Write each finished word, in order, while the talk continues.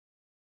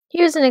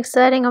Here's an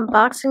exciting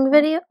unboxing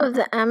video of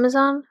the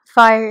Amazon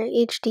Fire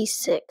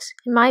HD6.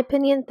 In my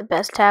opinion, the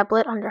best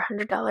tablet under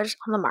 $100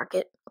 on the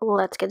market.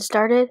 Let's get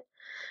started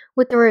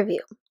with the review.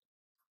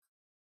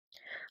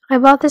 I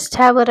bought this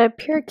tablet out of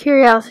pure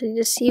curiosity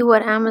to see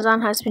what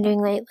Amazon has been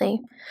doing lately.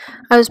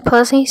 I was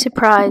pleasantly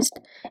surprised,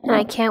 and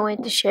I can't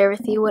wait to share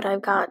with you what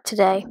I've got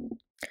today.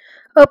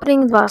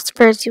 Opening the box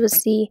first, you will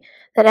see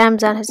that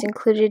Amazon has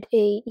included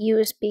a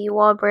USB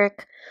wall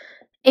brick,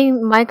 a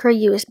micro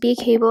USB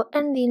cable,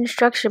 and the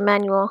instruction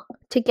manual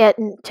to get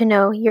to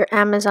know your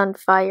Amazon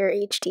Fire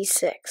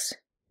HD6.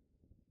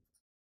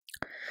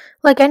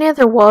 Like any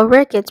other wall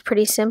brick, it's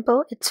pretty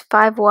simple. It's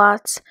 5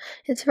 watts,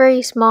 it's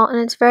very small, and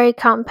it's very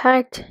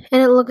compact,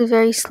 and it looks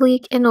very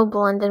sleek and will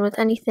blend in with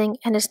anything,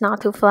 and it's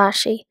not too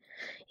flashy.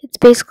 It's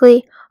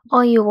basically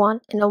all you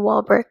want in a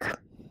wall brick.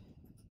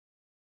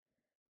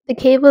 The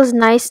cable is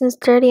nice and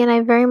sturdy, and I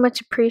very much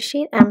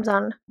appreciate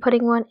Amazon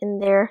putting one in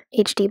their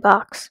HD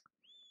box.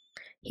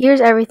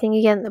 Here's everything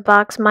you get in the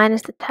box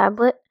minus the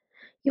tablet.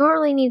 You won't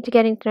really need to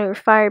get into your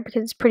Fire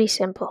because it's pretty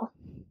simple.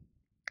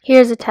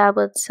 Here's the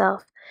tablet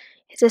itself.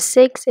 It's a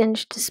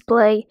 6-inch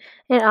display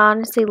and it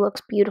honestly looks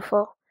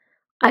beautiful.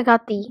 I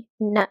got the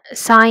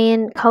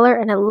cyan color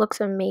and it looks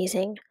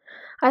amazing.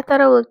 I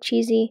thought it would look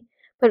cheesy,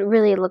 but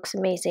really it looks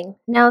amazing.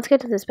 Now let's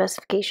get to the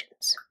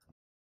specifications.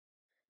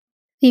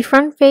 The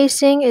front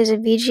facing is a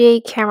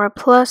VGA camera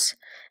plus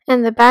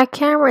and the back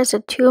camera is a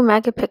 2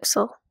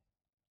 megapixel.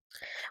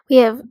 We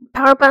have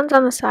power buttons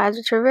on the sides,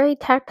 which are very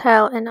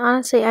tactile, and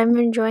honestly, I'm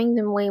enjoying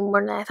them way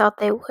more than I thought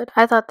they would.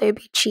 I thought they'd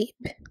be cheap.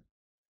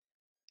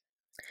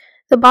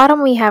 The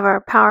bottom, we have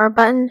our power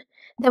button,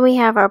 then we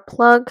have our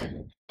plug,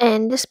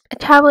 and this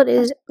tablet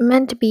is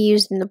meant to be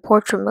used in the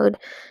portrait mode,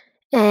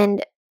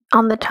 and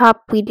on the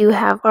top, we do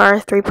have our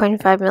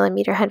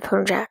 3.5mm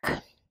headphone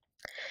jack.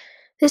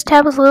 This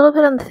tablet's a little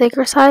bit on the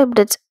thicker side, but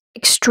it's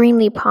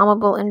extremely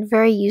palmable and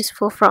very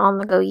useful for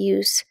on-the-go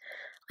use.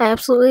 I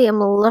absolutely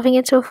am loving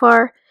it so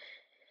far.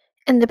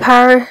 And the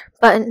power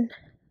button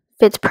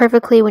fits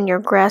perfectly when you're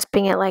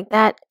grasping it like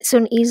that,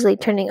 so easily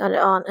turning it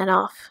on and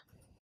off.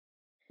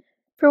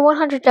 For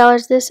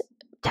 $100, this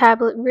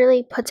tablet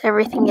really puts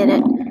everything in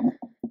it.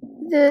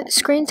 The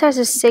screen size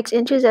is 6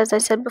 inches, as I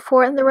said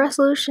before, and the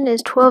resolution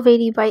is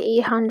 1280 by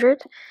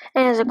 800,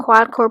 and has a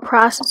quad-core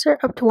processor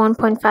up to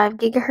 1.5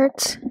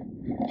 gigahertz,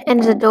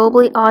 and is a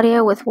Dolby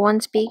audio with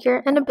 1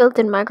 speaker and a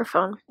built-in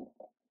microphone.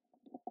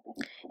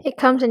 It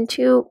comes in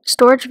 2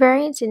 storage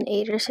variants in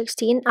 8 or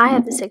 16. I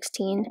have the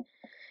 16,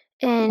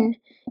 and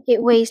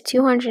it weighs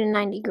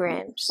 290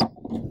 grams.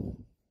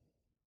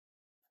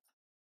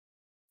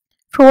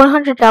 For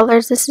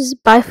 $100, this is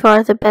by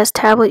far the best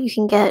tablet you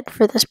can get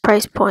for this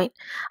price point.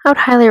 I would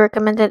highly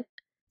recommend it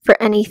for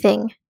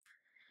anything.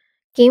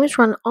 Games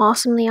run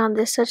awesomely on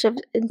this, such as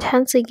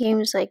intensely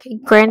games like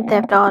Grand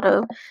Theft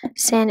Auto,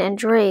 San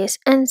Andreas,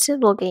 and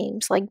simple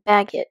games like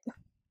Bag It.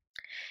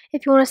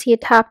 If you want to see a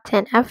top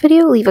 10 app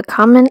video, leave a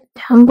comment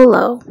down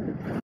below.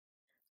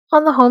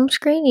 On the home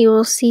screen, you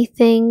will see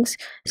things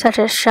such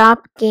as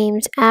shop,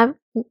 games, app,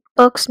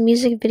 books,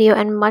 music, video,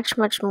 and much,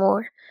 much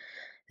more.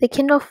 The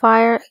Kindle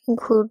Fire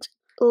includes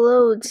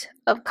loads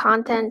of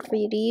content for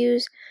you to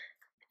use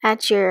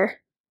at your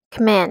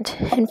command,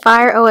 and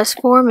Fire OS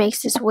 4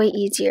 makes this way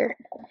easier.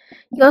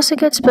 You also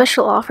get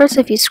special offers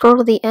if you scroll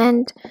to the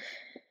end,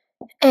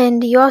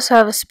 and you also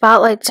have a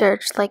spotlight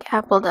search like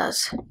Apple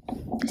does,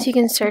 so you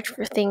can search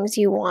for things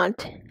you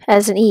want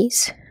as an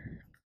ease.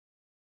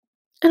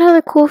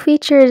 Another cool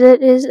feature is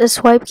it is a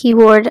swipe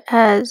keyboard,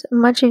 as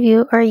much of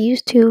you are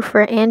used to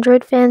for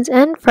Android fans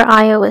and for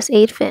iOS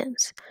 8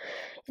 fans.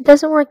 It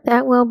doesn't work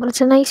that well, but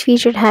it's a nice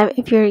feature to have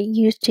if you're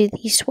used to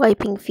the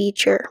swiping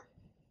feature.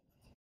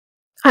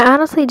 I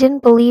honestly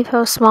didn't believe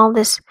how small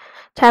this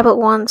tablet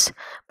was,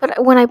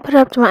 but when I put it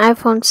up to my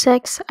iPhone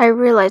 6, I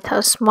realized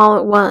how small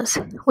it was.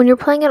 When you're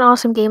playing an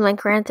awesome game like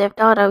Grand Theft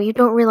Auto, you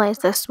don't realize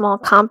the small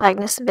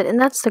compactness of it, and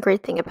that's the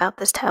great thing about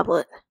this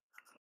tablet.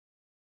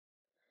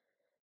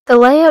 The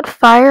layout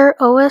Fire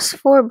OS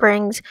 4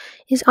 brings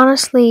is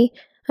honestly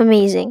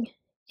amazing.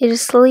 It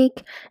is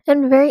sleek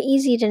and very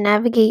easy to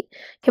navigate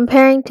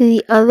comparing to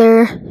the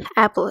other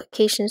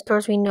application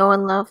stores we know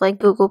and love like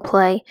Google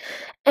Play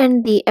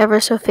and the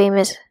ever so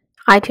famous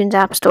iTunes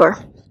App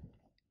Store.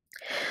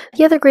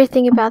 The other great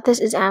thing about this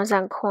is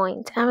Amazon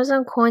Coins.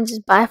 Amazon Coins is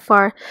by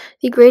far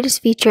the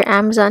greatest feature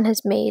Amazon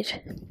has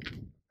made.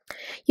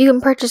 You can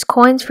purchase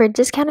coins for a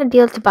discounted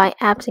deal to buy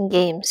apps and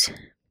games.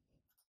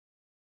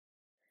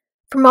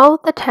 From all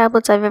of the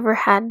tablets I've ever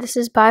had, this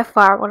is by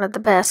far one of the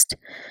best.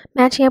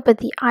 Matching up with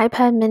the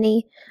iPad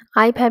Mini,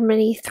 iPad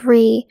Mini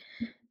 3,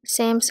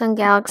 Samsung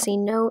Galaxy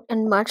Note,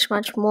 and much,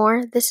 much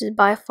more, this is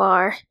by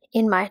far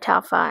in my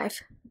top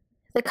 5.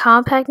 The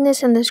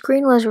compactness and the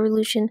screen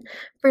resolution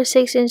for a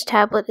 6-inch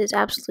tablet is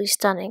absolutely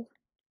stunning.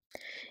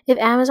 If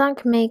Amazon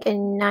can make a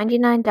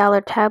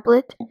 $99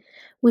 tablet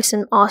with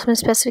some awesome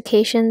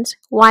specifications,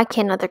 why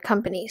can't other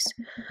companies?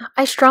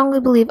 I strongly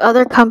believe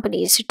other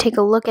companies should take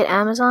a look at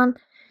Amazon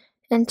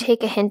and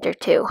take a hint or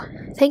two.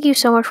 Thank you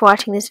so much for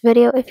watching this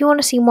video. If you want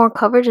to see more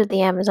coverage of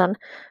the Amazon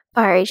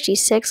Fire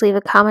HD6, leave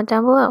a comment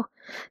down below.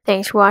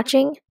 Thanks for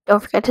watching.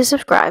 Don't forget to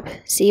subscribe.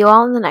 See you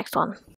all in the next one.